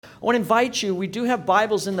I want to invite you, we do have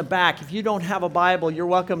Bibles in the back. If you don't have a Bible, you're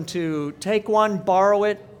welcome to take one, borrow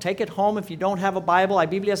it, take it home. If you don't have a Bible, hay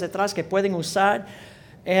Biblias detrás que pueden usar.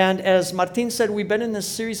 And as Martin said, we've been in this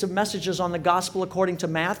series of messages on the Gospel according to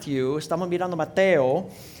Matthew. Estamos mirando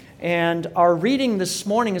Mateo. And our reading this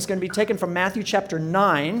morning is going to be taken from Matthew chapter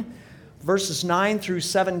 9, verses 9 through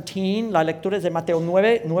 17. La lectura es de Mateo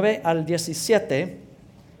 9 al 17.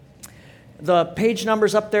 The page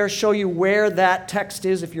numbers up there show you where that text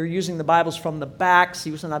is if you're using the Bibles from the back. Si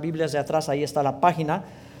usan las Biblias de atrás, ahí está la página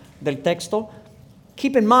del texto.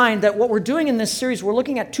 Keep in mind that what we're doing in this series, we're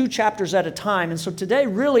looking at 2 chapters at a time. And so today,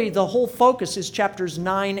 really, the whole focus is chapters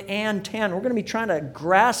 9 and 10. We're going to be trying to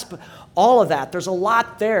grasp all of that. There's a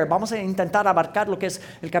lot there. Vamos a intentar abarcar lo que es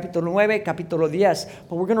el capítulo 9, capítulo 10.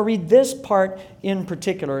 But we're going to read this part in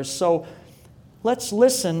particular. So let's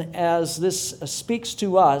listen as this speaks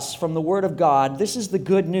to us from the Word of God. This is the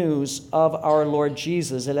good news of our Lord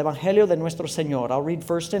Jesus, el Evangelio de nuestro Señor. I'll read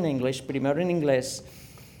first in English, primero en inglés.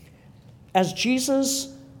 As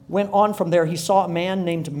Jesus went on from there, he saw a man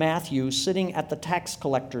named Matthew sitting at the tax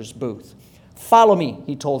collector's booth. "Follow me,"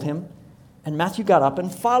 he told him, and Matthew got up and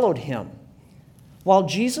followed him. While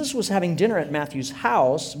Jesus was having dinner at Matthew's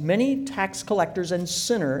house, many tax collectors and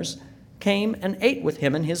sinners came and ate with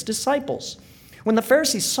him and his disciples. When the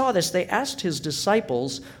Pharisees saw this, they asked his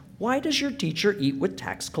disciples, "Why does your teacher eat with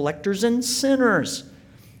tax collectors and sinners?"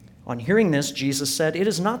 On hearing this, Jesus said, "It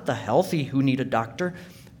is not the healthy who need a doctor,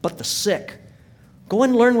 but the sick. Go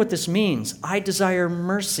and learn what this means. I desire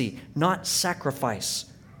mercy, not sacrifice.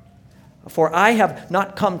 For I have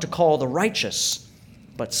not come to call the righteous,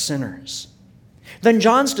 but sinners." Then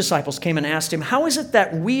John's disciples came and asked him, "How is it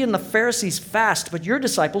that we and the Pharisees fast, but your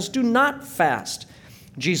disciples do not fast?"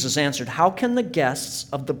 Jesus answered, "How can the guests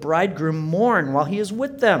of the bridegroom mourn while he is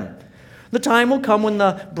with them? The time will come when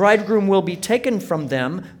the bridegroom will be taken from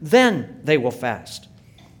them, then they will fast.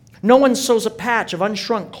 No one sews a patch of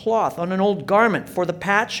unshrunk cloth on an old garment, for the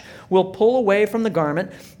patch will pull away from the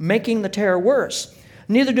garment, making the tear worse.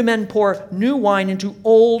 Neither do men pour new wine into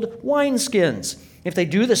old wineskins. If they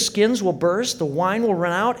do, the skins will burst, the wine will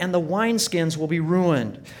run out, and the wineskins will be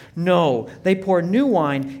ruined. No, they pour new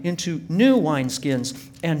wine into new wineskins,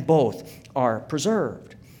 and both are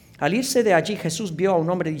preserved." Al irse de allí, Jesús vio a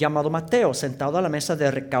un hombre llamado Mateo sentado a la mesa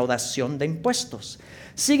de recaudación de impuestos.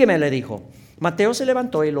 "Sígueme", le dijo. Mateo se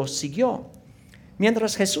levantó y lo siguió.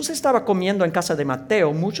 Mientras Jesús estaba comiendo en casa de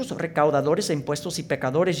Mateo, muchos recaudadores de impuestos y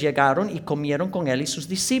pecadores llegaron y comieron con él y sus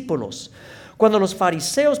discípulos. Cuando los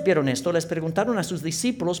fariseos vieron esto, les preguntaron a sus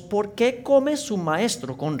discípulos, ¿por qué come su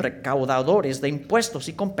maestro con recaudadores de impuestos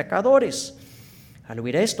y con pecadores? Al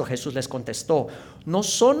oír esto, Jesús les contestó, no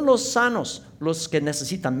son los sanos los que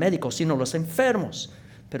necesitan médicos, sino los enfermos.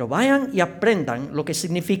 Pero vayan y aprendan lo que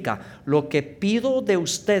significa, lo que pido de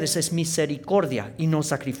ustedes es misericordia y no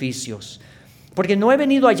sacrificios. Porque no he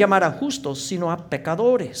venido a llamar a justos, sino a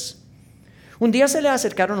pecadores. Un día se le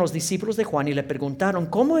acercaron los discípulos de Juan y le preguntaron,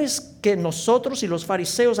 ¿cómo es que nosotros y los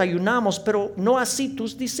fariseos ayunamos, pero no así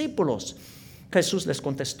tus discípulos? Jesús les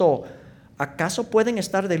contestó, ¿acaso pueden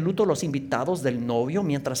estar de luto los invitados del novio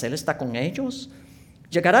mientras él está con ellos?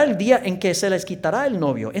 Llegará el día en que se les quitará el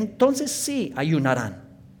novio, entonces sí ayunarán.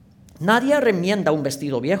 Nadie remienda un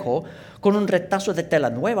vestido viejo con un retazo de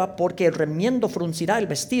tela nueva, porque el remiendo fruncirá el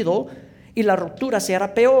vestido y la rotura se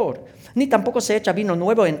hará peor. Ni tampoco se echa vino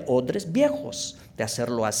nuevo en odres viejos. De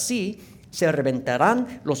hacerlo así, se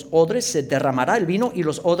reventarán los odres, se derramará el vino y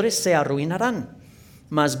los odres se arruinarán.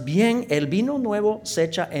 Más bien el vino nuevo se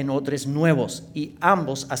echa en odres nuevos y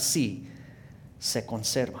ambos así se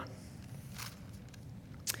conservan.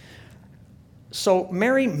 So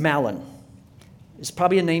Mary Mallon is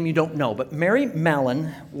probably a name you don't know, but Mary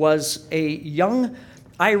Mallon was a young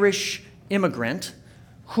Irish immigrant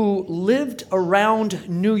who lived around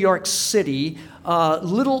New York City a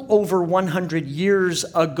little over 100 years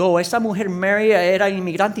ago. Esta mujer Mary era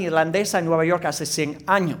inmigrante irlandesa en Nueva York hace 100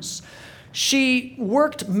 años. She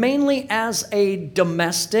worked mainly as a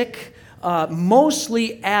domestic,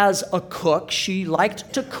 mostly as a cook. She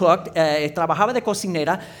liked to cook, trabajaba de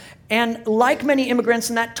cocinera. And like many immigrants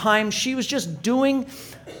in that time, she was just doing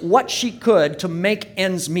what she could to make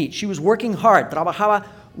ends meet. She was working hard, trabajaba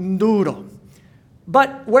duro.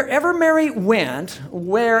 But wherever Mary went,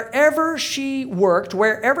 wherever she worked,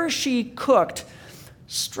 wherever she cooked,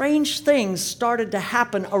 strange things started to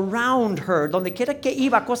happen around her. Donde quiera que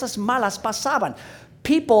iba, cosas malas pasaban.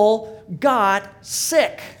 People got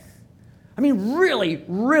sick. I mean, really,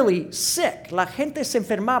 really sick. La gente se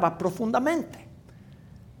enfermaba profundamente.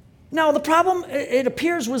 Now, the problem, it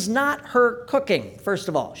appears, was not her cooking, first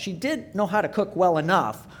of all. She did know how to cook well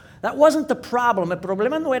enough. That wasn't the problem. El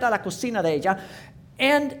problema no era la cocina de ella.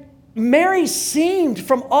 And Mary seemed,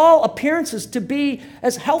 from all appearances, to be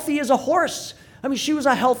as healthy as a horse. I mean, she was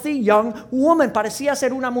a healthy young woman. Parecía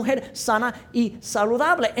ser una mujer sana y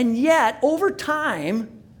saludable. And yet, over time,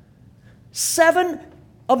 7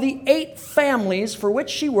 of the 8 families for which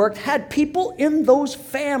she worked had people in those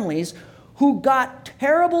families who got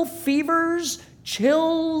terrible fevers,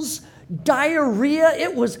 chills, diarrhea.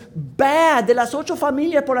 It was bad. De las 8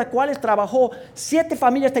 familias por las cuales trabajó, 7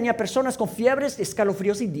 familias tenían personas con fiebres,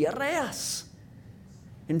 escalofríos y diarreas.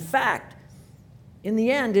 In fact, in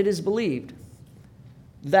the end, it is believed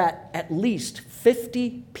that at least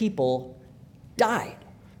 50 people died.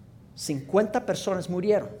 50 personas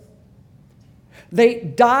murieron. They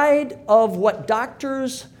died of what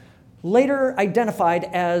doctors later identified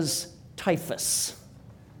as typhus,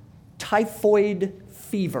 typhoid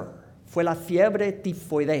fever. Fue la fiebre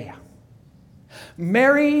tifoidea.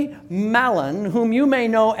 Mary Mallon, whom you may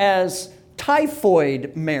know as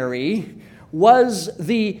Typhoid Mary, was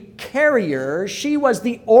the carrier. She was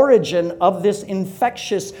the origin of this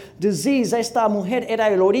infectious disease. Esta mujer era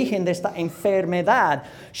el origen de esta enfermedad.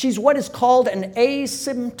 She's what is called an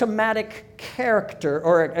asymptomatic character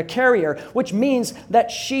or a carrier, which means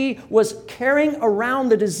that she was carrying around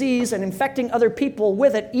the disease and infecting other people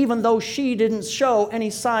with it, even though she didn't show any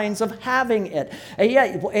signs of having it.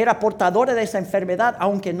 Ella era portadora de esa enfermedad,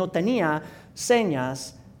 aunque no tenía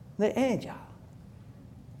señas de ella.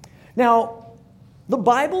 Now, the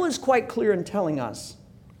Bible is quite clear in telling us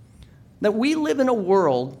that we live in a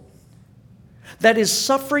world that is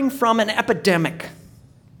suffering from an epidemic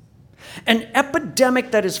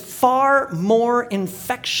that is far more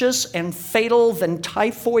infectious and fatal than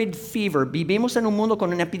typhoid fever. Vivimos en un mundo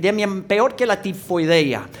con una epidemia peor que la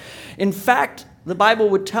tifoidea. In fact, the Bible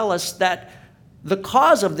would tell us that the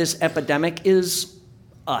cause of this epidemic is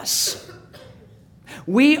us.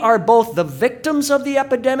 We are both the victims of the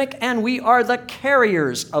epidemic and we are the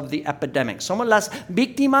carriers of the epidemic. Somos las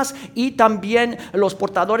víctimas y también los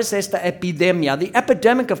portadores de esta epidemia. The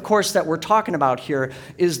epidemic, of course, that we're talking about here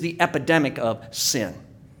is the epidemic of sin.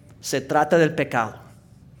 Se trata del pecado.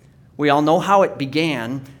 We all know how it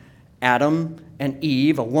began. Adam and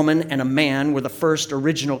Eve, a woman and a man, were the first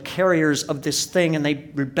original carriers of this thing, and they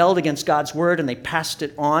rebelled against God's word, and they passed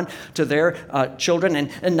it on to their children.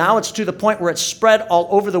 And now it's to the point where it's spread all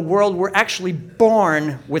over the world. We're actually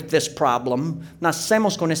born with this problem.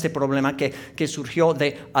 Nacemos con este problema que surgió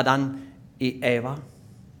de Adán y Eva.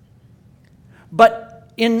 But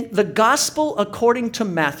in the gospel according to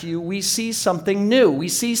Matthew, we see something new. We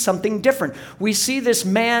see something different. We see this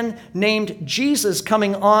man named Jesus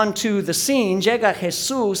coming onto the scene. Llega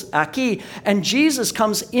Jesús aquí, and Jesus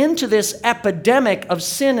comes into this epidemic of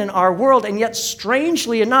sin in our world. And yet,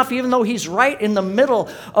 strangely enough, even though he's right in the middle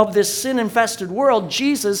of this sin-infested world,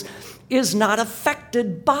 Jesus is not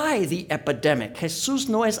affected by the epidemic. Jesús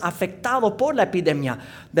no es afectado por la epidemia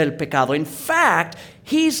del pecado. In fact,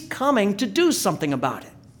 he's coming to do something about it.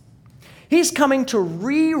 He's coming to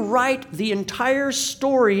rewrite the entire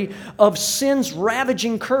story of sin's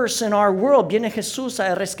ravaging curse in our world. Viene Jesús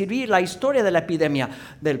a reescribir la historia de la epidemia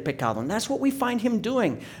del pecado. And that's what we find him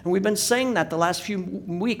doing. And we've been saying that the last few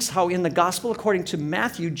weeks, how in the gospel according to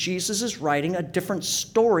Matthew, Jesus is writing a different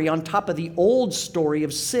story on top of the old story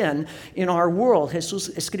of sin in our world. Jesús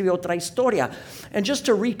escribió otra historia. And just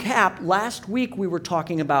to recap, last week we were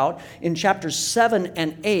talking about in chapters 7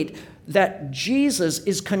 and 8, that Jesus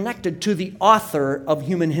is connected to the author of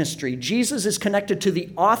human history. Jesus is connected to the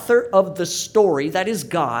author of the story, that is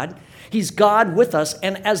God. He's God with us,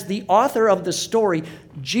 and as the author of the story,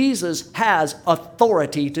 Jesus has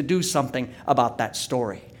authority to do something about that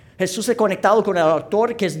story. Jesús es conectado con el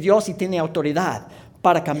autor que es Dios y tiene autoridad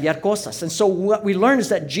para cambiar cosas. And so what we learn is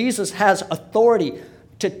that Jesus has authority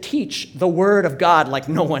to teach the word of God like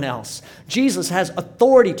no one else. Jesus has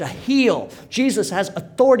authority to heal. Jesus has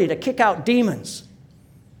authority to kick out demons.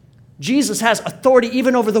 Jesus has authority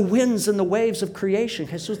even over the winds and the waves of creation.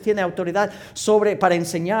 Jesús tiene autoridad para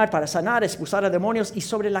enseñar, para sanar, expulsar a demonios y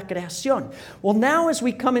sobre la creación. Well, now as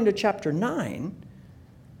we come into chapter 9,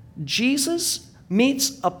 Jesus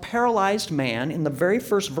meets a paralyzed man in the very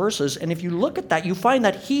first verses, and if you look at that, you find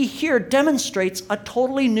that he here demonstrates a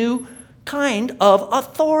totally new kind of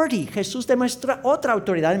authority. Jesús demuestra otra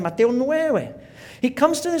autoridad en Mateo 9. He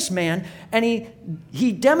comes to this man and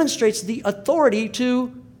he demonstrates the authority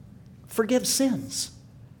to forgive sins.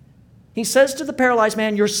 He says to the paralyzed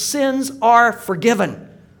man, your sins are forgiven.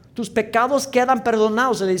 Tus pecados quedan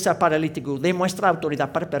perdonados, le dice al paralítico. Demuestra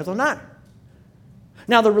autoridad para perdonar.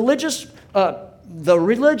 Now the religious the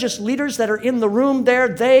religious leaders that are in the room there,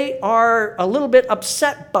 they are a little bit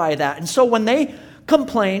upset by that. And so when they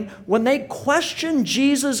complain, when they question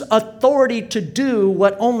Jesus' authority to do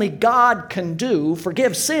what only God can do,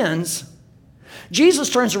 forgive sins, Jesus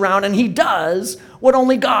turns around and he does what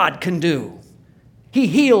only God can do. He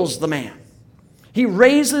heals the man. He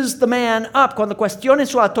raises the man up. Cuando cuestionen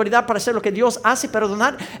su autoridad para hacer lo que Dios hace y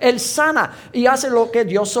perdonar, él sana y hace lo que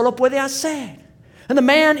Dios solo puede hacer. And the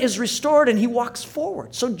man is restored and he walks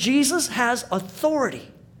forward. So Jesus has authority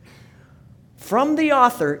from the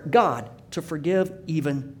author, God, to forgive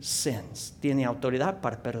even sins. Tiene autoridad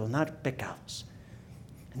para perdonar pecados.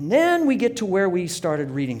 And then we get to where we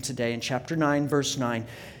started reading today in chapter 9, verse 9.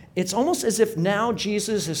 It's almost as if now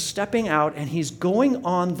Jesus is stepping out and he's going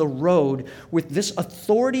on the road with this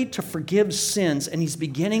authority to forgive sins, and he's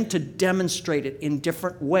beginning to demonstrate it in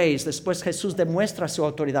different ways. Después Jesús demuestra su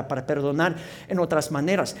autoridad para perdonar en otras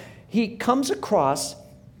maneras. He comes across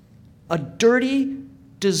a dirty,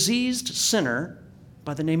 diseased sinner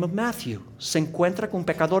by the name of Matthew. Se encuentra con un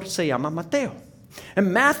pecador, se llama Mateo.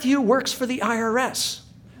 And Matthew works for the IRS.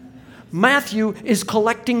 Matthew is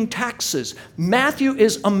collecting taxes. Matthew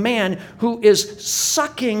is a man who is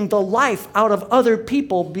sucking the life out of other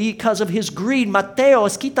people because of his greed. Mateo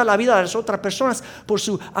es quita la vida de las otras personas por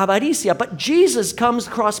su avaricia. But Jesus comes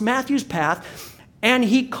across Matthew's path and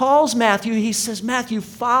he calls Matthew. He says, Matthew,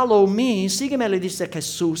 follow me. Sígueme, le dice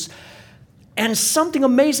Jesús. And something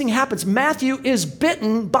amazing happens. Matthew is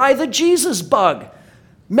bitten by the Jesus bug.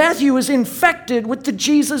 Matthew is infected with the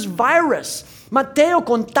Jesus virus. Mateo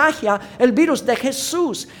contagia el virus de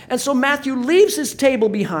Jesús. And so Matthew leaves his table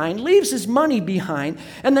behind, leaves his money behind,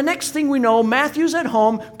 and the next thing we know, Matthew's at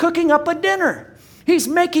home cooking up a dinner. He's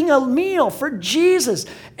making a meal for Jesus,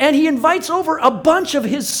 and he invites over a bunch of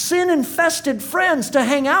his sin-infested friends to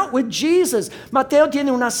hang out with Jesus. Mateo tiene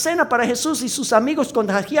una cena para Jesús y sus amigos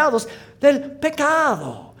contagiados del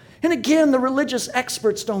pecado. And again, the religious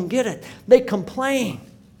experts don't get it. They complain.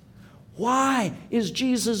 Why is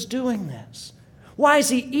Jesus doing this? Why is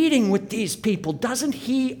he eating with these people? Doesn't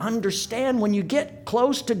he understand when you get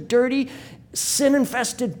close to dirty,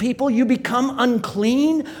 sin-infested people, you become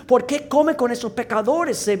unclean? ¿Por qué come con esos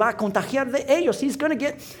pecadores? Se va a contagiar de ellos. He's going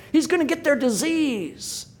to get their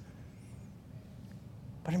disease.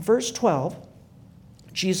 But in verse 12,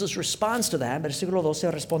 Jesus responds to that. Versículo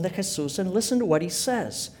 12, responde Jesús, and listen to what he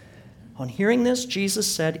says. On hearing this, Jesus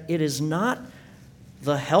said, "It is not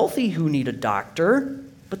the healthy who need a doctor,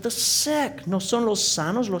 but the sick. No son los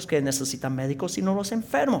sanos los que necesitan médicos, sino los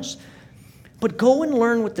enfermos. But go and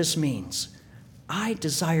learn what this means. I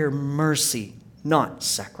desire mercy, not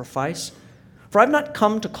sacrifice. For I've not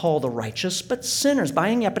come to call the righteous, but sinners."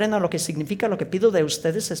 Vayan y aprendan lo que significa lo que pido de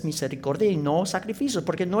ustedes es misericordia y no sacrificios,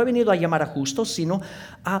 porque no he venido a llamar a justos, sino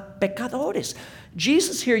a pecadores.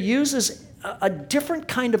 Jesus here uses a different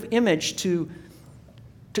kind of image to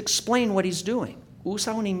explain what he's doing.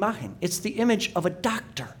 Usa una imagen. It's the image of a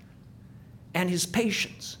doctor and his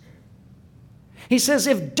patients. He says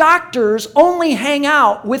if doctors only hang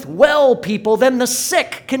out with well people, then the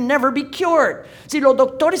sick can never be cured. Si los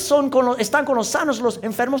doctores están con los sanos, los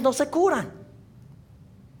enfermos no se curan.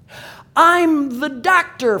 I'm the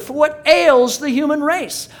doctor for what ails the human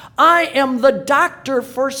race. I am the doctor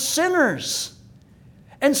for sinners.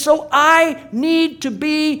 And so I need to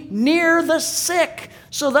be near the sick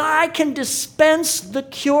so that I can dispense the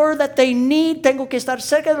cure that they need. Tengo que estar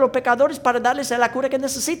cerca de los pecadores para darles la cura que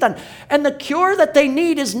necesitan. And the cure that they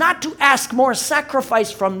need is not to ask more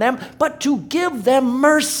sacrifice from them, but to give them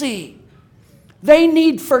mercy. They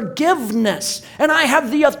need forgiveness, and I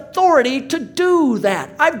have the authority to do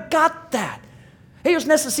that. I've got that. Ellos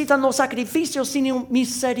necesitan los sacrificios, sino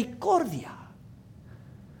misericordia.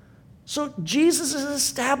 So Jesus is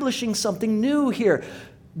establishing something new here.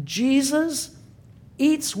 Jesus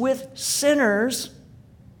eats with sinners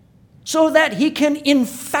so that he can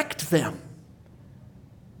infect them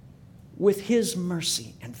with his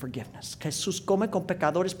mercy and forgiveness. Jesús come con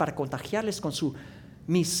pecadores para contagiarles con su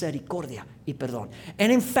misericordia y perdón.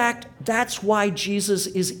 And in fact, that's why Jesus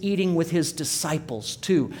is eating with his disciples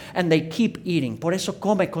too. And they keep eating. Por eso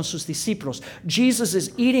come con sus discípulos. Jesus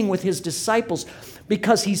is eating with his disciples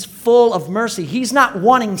because he's full of mercy. He's not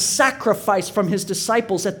wanting sacrifice from his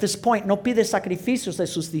disciples at this point. No pide sacrificios de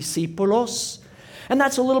sus discípulos. And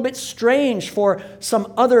that's a little bit strange for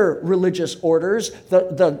some other religious orders.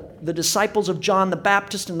 The disciples of John the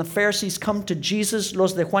Baptist and the Pharisees come to Jesus.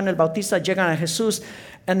 Los de Juan el Bautista llegan a Jesús.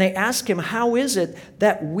 And they ask him, how is it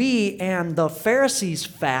that we and the Pharisees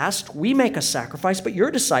fast? We make a sacrifice, but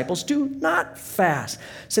your disciples do not fast.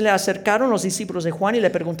 Se le acercaron los discípulos de Juan y le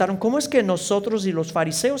preguntaron, ¿cómo es que nosotros y los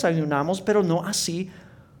fariseos ayunamos, pero no así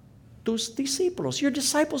tus discípulos? Your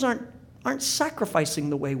disciples aren't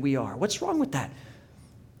sacrificing the way we are. What's wrong with that?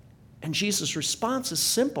 And Jesus' response is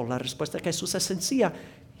simple. La respuesta de Jesús es sencilla.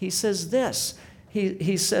 He says this.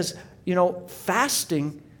 He says,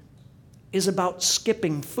 fasting is about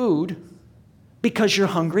skipping food because you're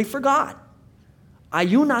hungry for God.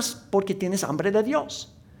 Ayunas porque tienes hambre de Dios.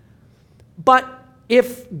 But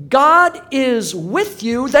if God is with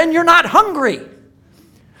you, then you're not hungry.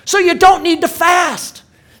 So you don't need to fast.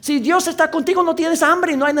 Si Dios está contigo, no tienes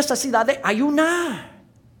hambre y no hay necesidad de ayunar.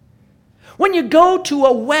 When you go to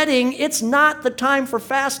a wedding, it's not the time for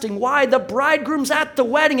fasting. Why? The bridegroom's at the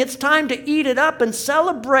wedding. It's time to eat it up and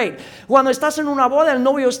celebrate. Cuando estás en una boda, el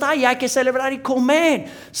novio está y hay que celebrar y comer.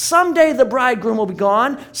 Someday the bridegroom will be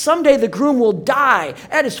gone. Someday the groom will die.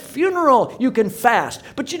 At his funeral, you can fast.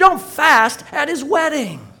 But you don't fast at his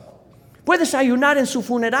wedding. Puedes ayunar en su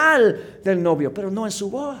funeral del novio, pero no en su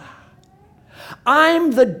boda.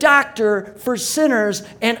 I'm the doctor for sinners,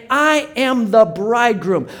 and I am the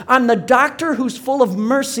bridegroom. I'm the doctor who's full of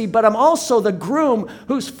mercy, but I'm also the groom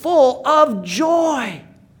who's full of joy.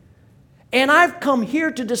 And I've come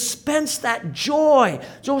here to dispense that joy.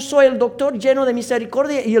 Yo soy el doctor lleno de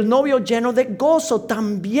misericordia y el novio lleno de gozo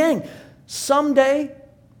también. Someday,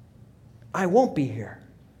 I won't be here.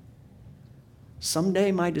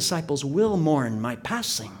 Someday, my disciples will mourn my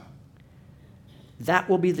passing. That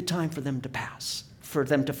will be the time for them to fast.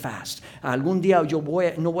 Algún día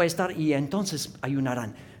no voy a estar y entonces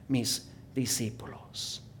ayunarán mis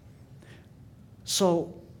discípulos.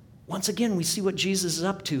 So, once again, we see what Jesus is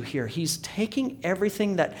up to here. He's taking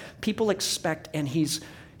everything that people expect and he's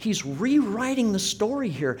rewriting the story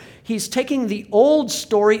here. He's taking the old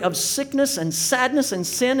story of sickness and sadness and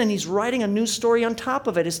sin and he's writing a new story on top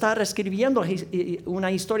of it. Está reescribiendo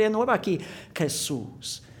una historia nueva aquí,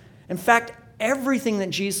 Jesús. In fact, everything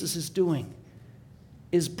that Jesus is doing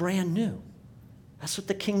is brand new. That's what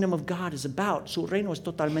the kingdom of God is about. Su reino es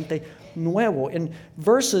totalmente nuevo. In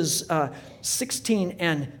verses 16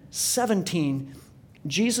 and 17,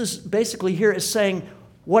 Jesus basically here is saying,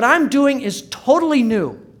 what I'm doing is totally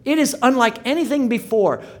new. It is unlike anything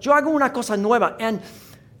before. Yo hago una cosa nueva. And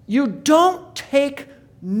you don't take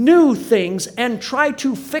new things and try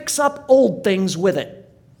to fix up old things with it.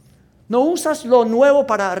 No usas lo nuevo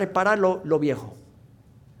para reparar lo viejo.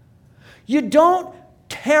 You don't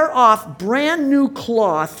tear off brand new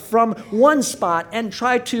cloth from one spot and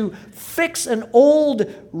try to fix an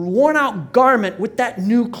old worn out garment with that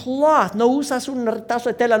new cloth. No usas un retazo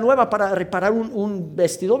de tela nueva para reparar un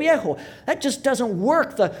vestido viejo. That just doesn't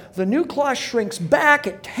work. The new cloth shrinks back,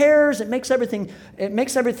 it tears, it makes everything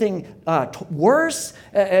worse.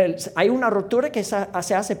 Hay una rotura que se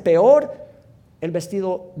hace peor. El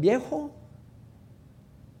vestido viejo.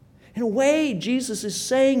 In a way, Jesus is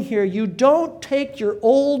saying here, you don't take your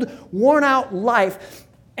old, worn-out life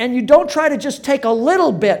and you don't try to just take a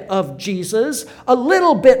little bit of Jesus, a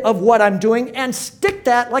little bit of what I'm doing, and stick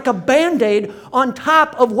that like a Band-Aid on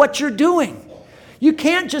top of what you're doing. You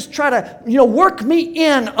can't just try to, work me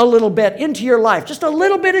in a little bit into your life. Just a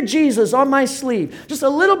little bit of Jesus on my sleeve. Just a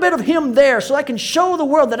little bit of Him there so I can show the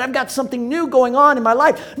world that I've got something new going on in my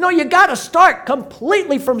life. No, you got to start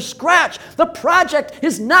completely from scratch. The project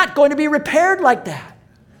is not going to be repaired like that.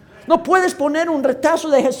 No puedes poner un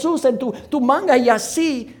retazo de Jesús en tu manga y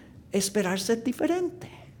así esperar ser diferente.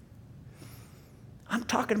 I'm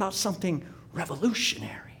talking about something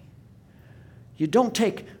revolutionary. You don't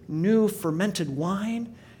take new fermented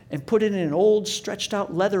wine and put it in an old stretched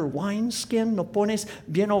out leather wineskin. No pones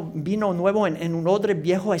vino nuevo en un odre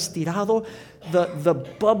viejo estirado. The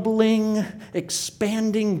bubbling,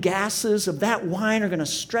 expanding gases of that wine are going to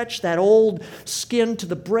stretch that old skin to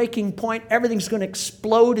the breaking point. Everything's going to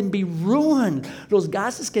explode and be ruined. Los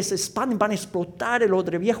gases que se expanden van a explotar el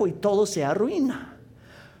odre viejo y todo se arruina.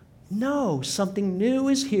 No, something new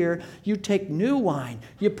is here. You take new wine.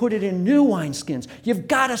 You put it in new wineskins. You've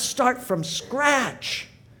got to start from scratch.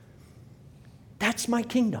 That's my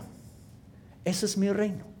kingdom. Ese es mi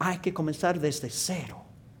reino. Hay que comenzar desde cero.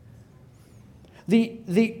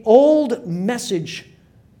 The old message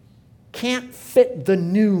can't fit the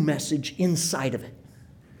new message inside of it.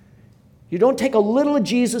 You don't take a little of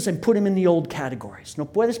Jesus and put him in the old categories. No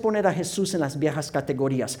puedes poner a Jesús en las viejas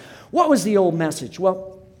categorías. What was the old message?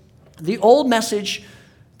 Well, the old message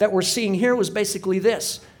that we're seeing here was basically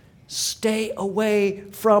this. Stay away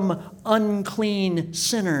from unclean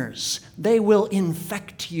sinners. They will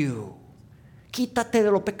infect you. Quítate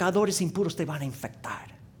de los pecadores impuros, te van a infectar.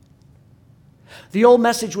 The old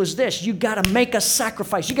message was this: you got to make a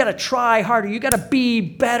sacrifice. You got to try harder. You got to be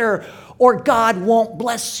better, or God won't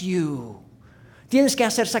bless you. Tienes que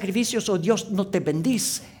hacer sacrificios o Dios no te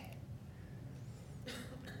bendice.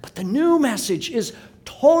 But the new message is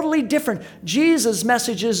totally different. Jesus'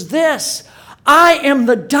 message is this: I am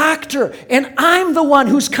the doctor, and I'm the one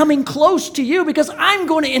who's coming close to you because I'm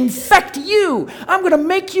going to infect you. I'm going to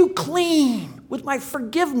make you clean with my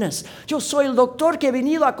forgiveness. Yo soy el doctor que he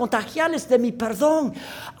venido a contagiarles de mi perdón.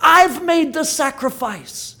 I've made the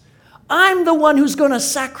sacrifice. I'm the one who's going to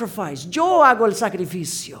sacrifice. Yo hago el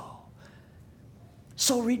sacrificio.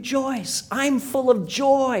 So rejoice. I'm full of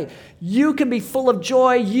joy. You can be full of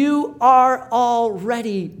joy. You are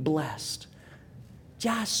already blessed.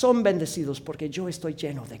 Ya son bendecidos porque yo estoy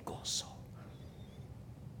lleno de gozo.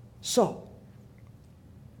 So,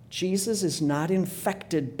 Jesus is not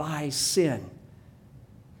infected by sin,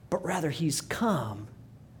 but rather he's come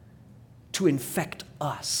to infect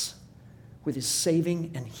us with his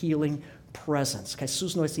saving and healing presence.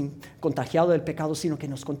 Jesús no es contagiado del pecado, sino que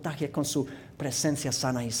nos contagia con su presencia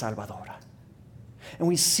sana y salvadora. And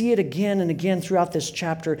we see it again and again throughout this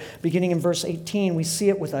chapter, beginning in verse 18. We see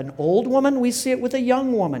it with an old woman, we see it with a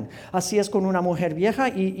young woman. Así es con una mujer vieja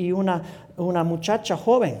y una muchacha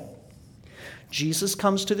joven. Jesus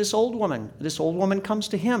comes to this old woman. This old woman comes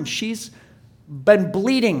to him. She's been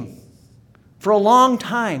bleeding for a long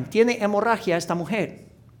time. Tiene hemorragia esta mujer.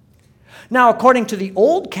 Now, according to the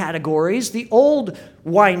old categories, the old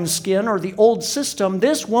wineskin or the old system,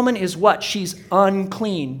 this woman is what? She's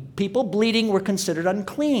unclean. People bleeding were considered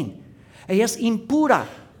unclean. Ella es impura.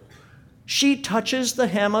 She touches the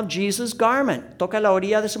hem of Jesus' garment. Toca la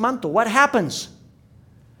orilla de su manto. What happens?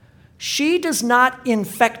 She does not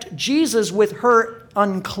infect Jesus with her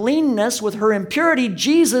uncleanness, with her impurity.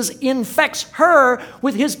 Jesus infects her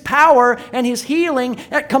with his power and his healing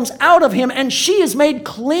that comes out of him, and she is made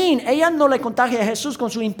clean. Ella no le contagia a Jesús con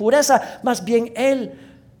su impureza, más bien él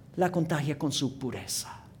la contagia con su pureza.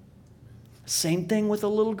 Same thing with a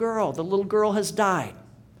little girl. The little girl has died.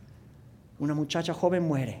 Una muchacha joven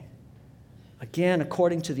muere. Again,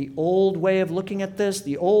 according to the old way of looking at this,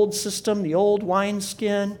 the old system, the old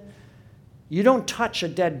wineskin, you don't touch a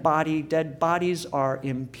dead body. Dead bodies are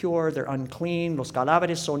impure. They're unclean. Los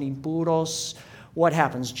cadáveres son impuros. What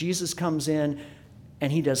happens? Jesus comes in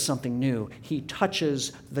and he does something new. He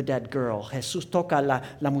touches the dead girl. Jesús toca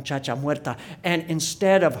la muchacha muerta. And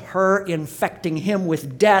instead of her infecting him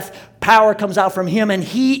with death, power comes out from him and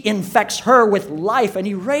he infects her with life and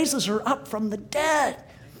he raises her up from the dead.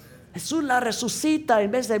 Jesús la resucita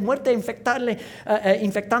en vez de muerte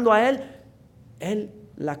infectando a él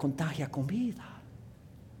la contagia con vida.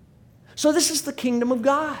 So this is the kingdom of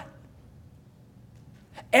God.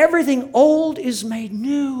 Everything old is made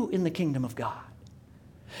new in the kingdom of God.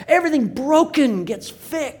 Everything broken gets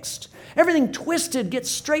fixed. Everything twisted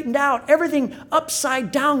gets straightened out. Everything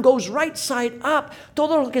upside down goes right side up.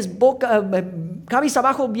 Todo lo que es cabeza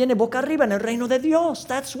abajo viene boca arriba en el reino de Dios.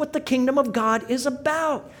 That's what the kingdom of God is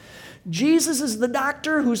about. Jesus is the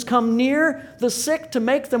doctor who's come near the sick to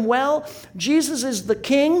make them well. Jesus is the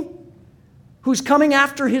king who's coming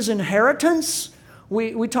after his inheritance.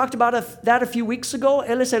 We talked about that a few weeks ago.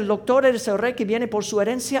 Él es el doctor, él es el rey que viene por su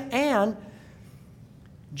herencia. And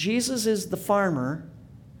Jesus is the farmer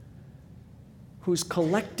who's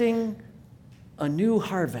collecting a new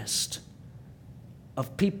harvest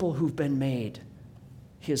of people who've been made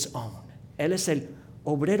his own. Él es el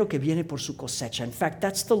obrero que viene por su cosecha. In fact,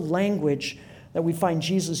 that's the language that we find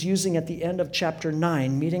Jesus using at the end of chapter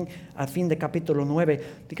 9, meeting a fin de capítulo 9,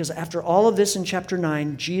 because after all of this in chapter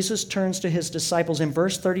 9, Jesus turns to his disciples in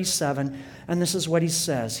verse 37, and this is what he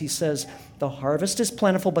says. He says, "The harvest is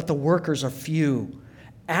plentiful, but the workers are few.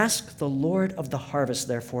 Ask the Lord of the harvest,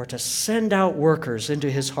 therefore, to send out workers into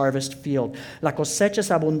his harvest field. La cosecha es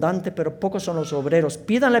abundante, pero pocos son los obreros.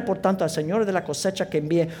 Pídanle, por tanto, al Señor de la cosecha que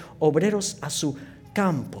envíe obreros a su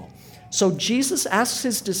campo." So Jesus asks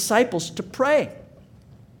his disciples to pray.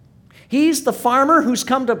 He's the farmer who's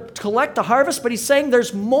come to collect the harvest, but he's saying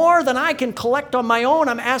there's more than I can collect on my own.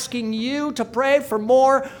 I'm asking you to pray for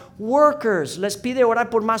more workers. Les pide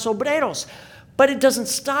orar por más obreros. But it doesn't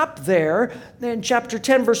stop there. In chapter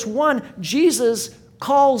 10, verse 1, Jesus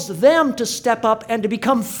calls them to step up and to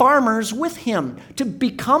become farmers with him, to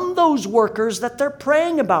become those workers that they're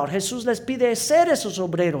praying about. Jesús les pide ser esos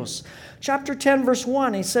obreros. Chapter 10, verse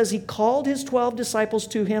 1, he says he called his 12 disciples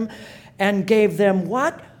to him and gave them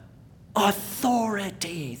what?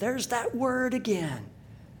 Authority. There's that word again.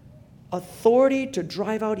 authority to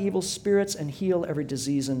drive out evil spirits and heal every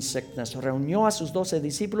disease and sickness. Reunió a sus 12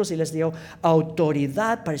 discípulos y les dio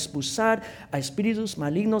autoridad para expulsar a espíritus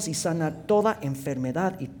malignos y sanar toda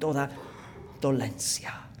enfermedad y toda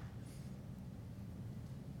dolencia.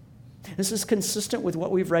 This is consistent with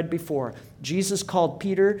what we've read before. Jesus called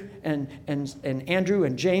Peter and Andrew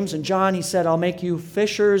and James and John. He said, I'll make you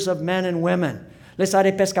fishers of men and women. Les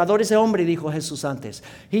haré pescadores de hombre, dijo Jesús antes.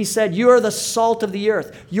 He said, you're the salt of the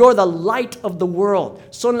earth. You're the light of the world.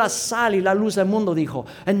 Son la sal y la luz del mundo, dijo.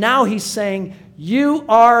 And now he's saying, you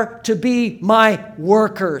are to be my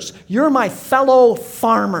workers. You're my fellow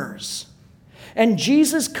farmers. And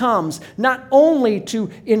Jesus comes not only to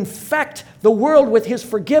infect the world with his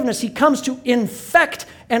forgiveness, he comes to infect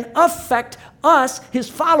and affect us, his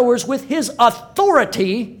followers, with his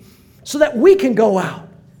authority so that we can go out.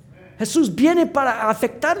 Jesús viene para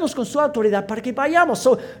afectarnos con su autoridad para que vayamos.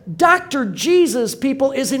 So Dr. Jesus,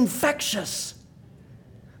 people, is infectious.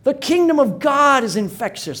 The kingdom of God is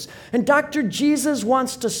infectious. And Dr. Jesus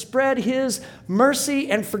wants to spread his mercy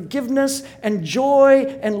and forgiveness and joy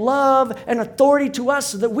and love and authority to us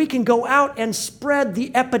so that we can go out and spread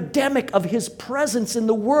the epidemic of his presence in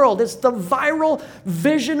the world. It's the viral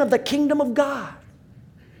vision of the kingdom of God.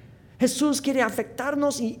 Jesús quiere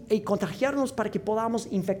afectarnos y contagiarnos para que podamos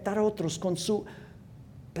infectar a otros con su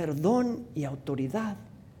perdón y autoridad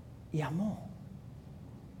y amor.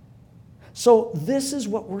 So this is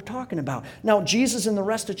what we're talking about. Now, Jesus in the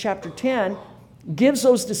rest of chapter 10 gives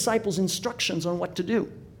those disciples instructions on what to do.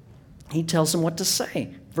 He tells them what to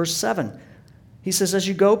say. Verse 7, he says, as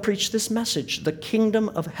you go, preach this message. The kingdom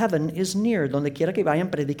of heaven is near. Donde quiera que vayan,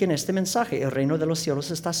 prediquen este mensaje. El reino de los cielos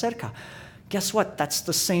está cerca. Guess what? That's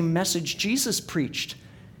the same message Jesus preached.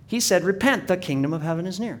 He said, repent, the kingdom of heaven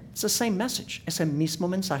is near. It's the same message. Es el mismo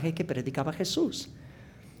mensaje que predicaba Jesús.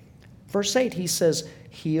 Verse 8, he says,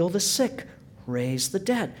 heal the sick, raise the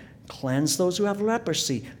dead, cleanse those who have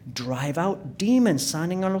leprosy, drive out demons,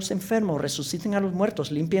 sanen a los enfermos, resuciten a los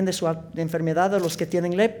muertos, limpien de su enfermedad a los que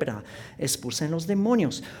tienen lepra, expulsen los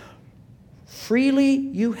demonios. Freely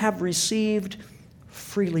you have received,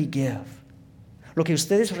 freely give. Lo que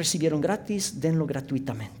ustedes recibieron gratis, denlo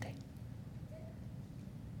gratuitamente.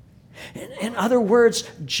 In other words,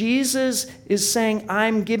 Jesus is saying,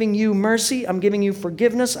 I'm giving you mercy, I'm giving you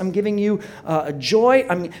forgiveness, I'm giving you joy,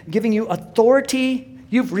 I'm giving you authority.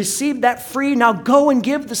 You've received that free, now go and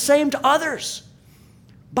give the same to others.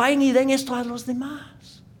 Vayan y den esto a los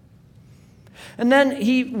demás. And then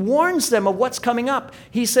he warns them of what's coming up.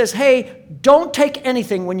 He says, hey, don't take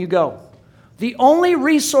anything when you go. The only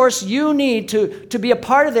resource you need to be a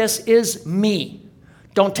part of this is me.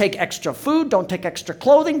 Don't take extra food, don't take extra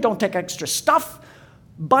clothing, don't take extra stuff.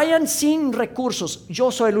 Vayan sin recursos. Yo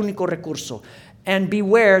soy el único recurso. And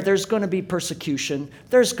beware, there's going to be persecution.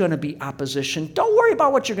 There's going to be opposition. Don't worry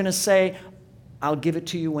about what you're going to say. I'll give it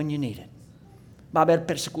to you when you need it. Va a haber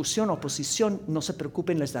persecución, oposición. No se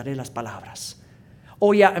preocupen, les daré las palabras.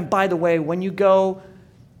 Oh yeah, and by the way, when you go,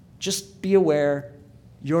 just be aware,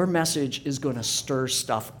 your message is going to stir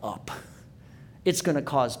stuff up. It's going to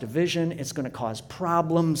cause division. It's going to cause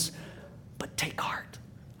problems. But take heart.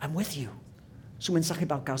 I'm with you. Su mensaje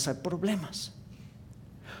va a causar problemas.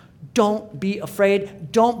 Don't be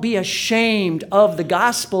afraid. Don't be ashamed of the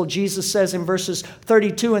gospel, Jesus says in verses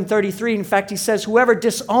 32 and 33. In fact, he says, whoever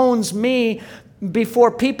disowns me before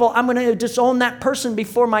people, I'm going to disown that person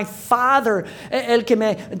before my Father. El que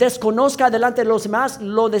me desconozca delante de los demás,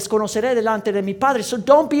 lo desconoceré delante de mi Padre. So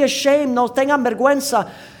don't be ashamed. No tengan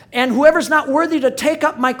vergüenza. And whoever's not worthy to take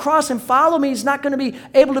up my cross and follow me is not going to be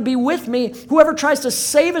able to be with me. Whoever tries to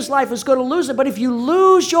save his life is going to lose it. But if you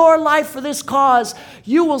lose your life for this cause,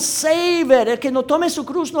 you will save it. El que no tome su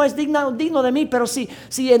cruz no es digno de mí, pero si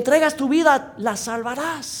entregas tu vida, la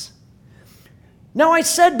salvarás. Now, I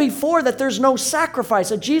said before that there's no sacrifice,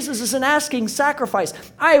 that Jesus isn't asking sacrifice.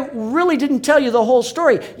 I really didn't tell you the whole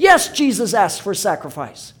story. Yes, Jesus asked for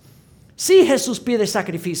sacrifice. Sí, Jesús pide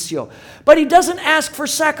sacrificio. But he doesn't ask for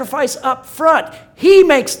sacrifice up front. He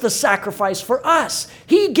makes the sacrifice for us.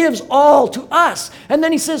 He gives all to us. And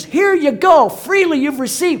then he says, here you go. Freely you've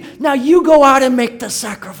received. Now you go out and make the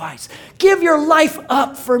sacrifice. Give your life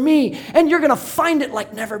up for me. And you're going to find it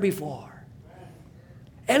like never before.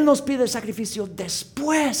 Él nos pide el sacrificio.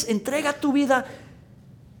 Después, entrega tu vida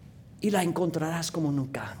y la encontrarás como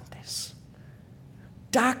nunca antes.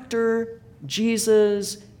 Dr.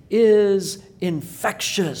 Jesus is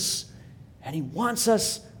infectious, and he wants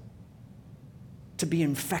us to be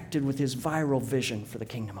infected with his viral vision for the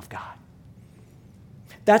kingdom of God.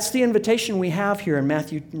 That's the invitation we have here in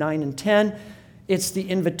Matthew 9 and 10. It's the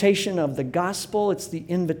invitation of the gospel. It's the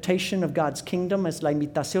invitation of God's kingdom. Es la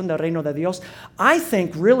invitación del reino de Dios. I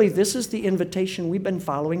think really this is the invitation we've been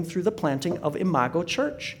following through the planting of Imago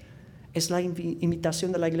Church. Es la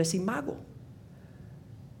invitación de la iglesia Imago.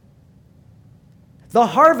 The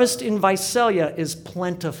harvest in Visalia is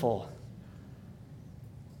plentiful.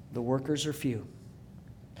 The workers are few.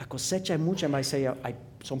 La cosecha es mucha en Visalia,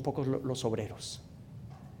 son pocos los obreros.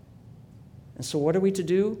 And so what are we to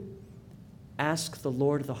do? Ask the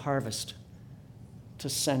Lord of the harvest to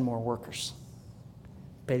send more workers.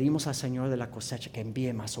 Pedimos al Señor de la cosecha que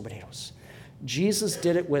envíe más obreros. Jesus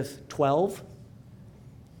did it with 12,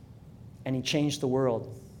 and he changed the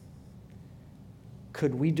world.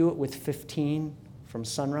 Could we do it with 15 from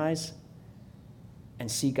Sunrise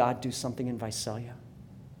and see God do something in Visalia?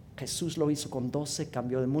 Jesús lo hizo con 12,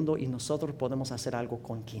 cambió el mundo, y nosotros podemos hacer algo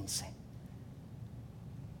con 15.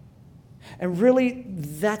 And really,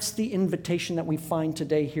 that's the invitation that we find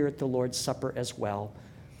today here at the Lord's Supper as well.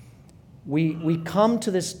 We come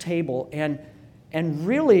to this table, and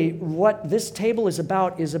really what this table is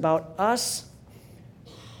about us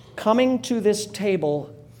coming to this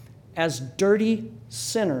table as dirty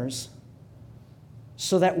sinners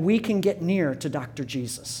so that we can get near to Dr.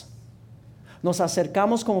 Jesus. Nos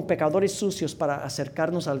acercamos como pecadores sucios para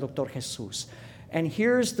acercarnos al Dr. Jesús. And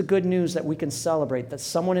here's the good news that we can celebrate, that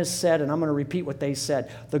someone has said, and I'm going to repeat what they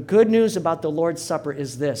said. The good news about the Lord's Supper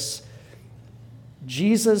is this: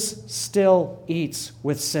 Jesus still eats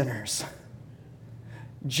with sinners.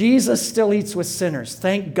 Jesus still eats with sinners.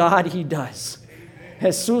 Thank God he does.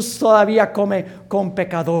 Jesús todavía come con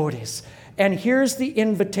pecadores. And here's the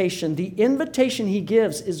invitation. The invitation he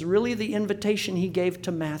gives is really the invitation he gave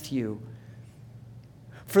to Matthew.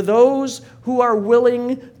 For those who are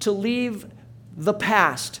willing to leave the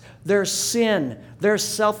past, their sin, their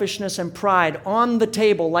selfishness and pride on the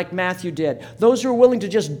table like Matthew did. Those who are willing to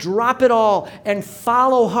just drop it all and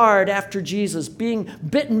follow hard after Jesus, being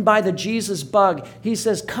bitten by the Jesus bug, he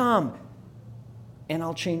says, come and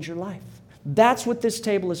I'll change your life. That's what this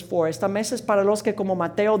table is for. Esta mesa es para los que como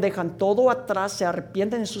Mateo dejan todo atrás, se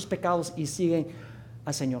arrepienten de sus pecados y siguen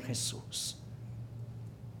al Señor Jesús.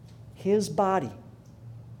 His body,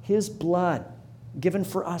 his blood given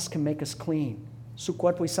for us can make us clean. Su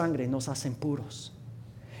cuerpo y sangre nos hacen puros.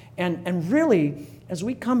 And really, as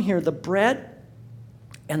we come here, the bread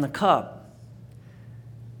and the cup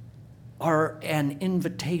are an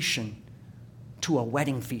invitation to a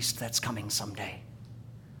wedding feast that's coming someday.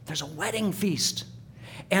 There's a wedding feast.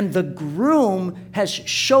 And the groom has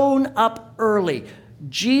shown up early.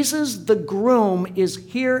 Jesus, the groom, is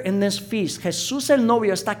here in this feast. Jesús el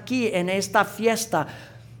novio está aquí en esta fiesta.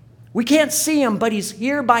 We can't see him, but he's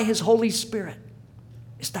here by his Holy Spirit.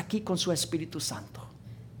 Está aquí con su Espíritu Santo.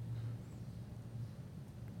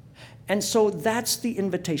 And so that's the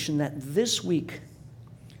invitation, that this week,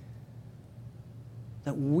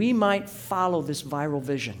 that we might follow this viral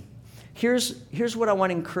vision. Here's what I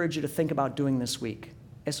want to encourage you to think about doing this week.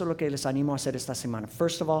 Eso es lo que les animo a hacer esta semana.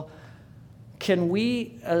 First of all, can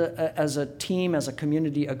we, as a team, as a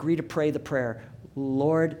community, agree to pray the prayer,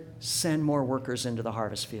 Lord, send more workers into the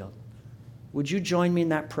harvest field? Would you join me in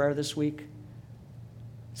that prayer this week?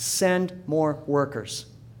 Send more workers.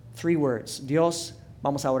 3 words. Dios,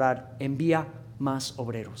 vamos a orar, envía más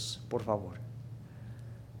obreros, por favor.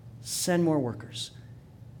 Send more workers.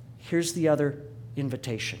 Here's the other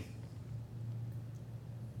invitation.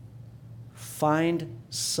 Find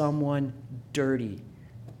someone dirty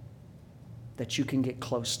that you can get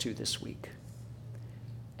close to this week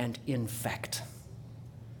and infect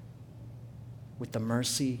with the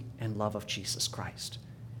mercy and love of Jesus Christ.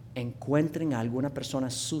 Encuentren a alguna persona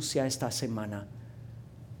sucia esta semana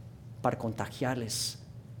para contagiarles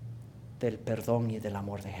del perdón y del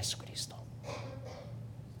amor de Jesucristo.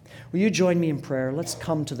 Will you join me in prayer? Let's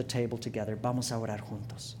come to the table together. Vamos a orar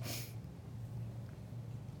juntos.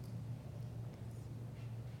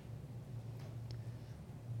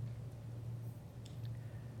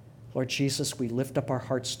 Lord Jesus, we lift up our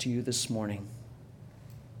hearts to you this morning.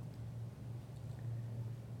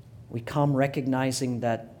 We come recognizing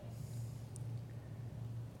that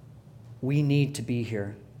we need to be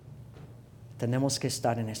here. Tenemos que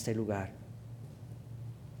estar en este lugar.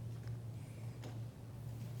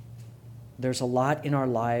 There's a lot in our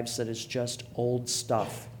lives that is just old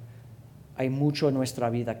stuff. Hay mucho en nuestra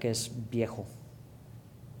vida que es viejo.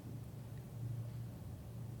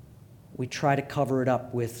 We try to cover it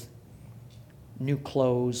up with new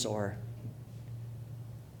clothes or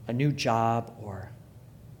a new job or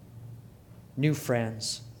new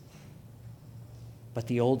friends. But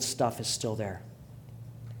the old stuff is still there.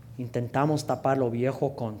 Intentamos tapar lo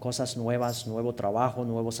viejo con cosas nuevas, nuevo trabajo,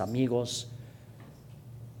 nuevos amigos,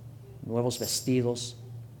 nuevos vestidos.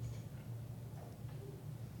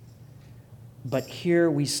 But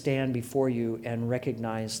here we stand before you and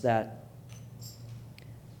recognize that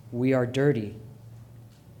we are dirty.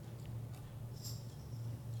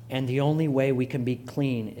 And the only way we can be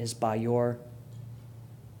clean is by your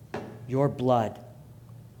blood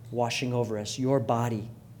washing over us, your body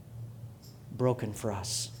broken for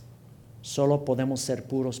us. Solo podemos ser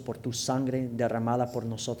puros por tu sangre derramada por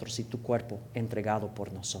nosotros y tu cuerpo entregado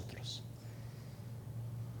por nosotros.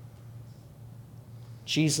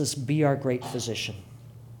 Jesus, be our great physician.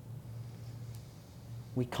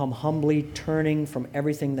 We come humbly, turning from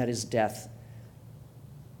everything that is death.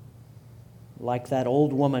 Like that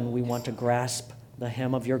old woman, we want to grasp the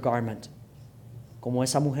hem of your garment. Como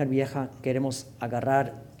esa mujer vieja, queremos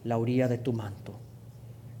agarrar la orilla de tu manto.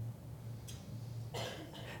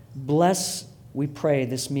 Bless, we pray,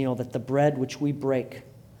 this meal, that the bread which we break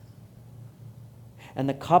and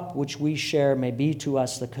the cup which we share may be to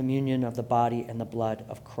us the communion of the body and the blood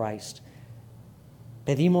of Christ.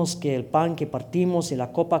 Pedimos que el pan que partimos y la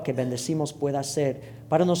copa que bendecimos pueda ser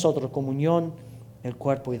para nosotros comunión del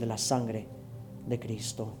cuerpo y de la sangre de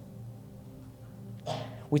Cristo.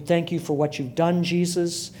 We thank you for what you've done,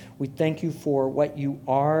 Jesus. We thank you for what you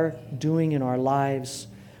are doing in our lives.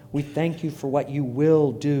 We thank you for what you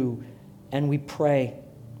will do. And we pray,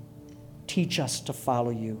 teach us to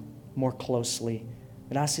follow you more closely.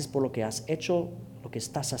 Gracias por lo que has hecho, lo que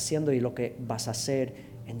estás haciendo y lo que vas a hacer.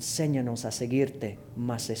 Enséñanos a seguirte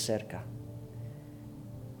más de cerca.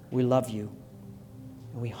 We love you.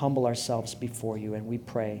 And we humble ourselves before you and we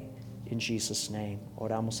pray in Jesus' name.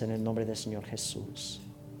 Oramos en el nombre del Señor Jesús.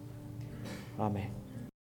 Amén.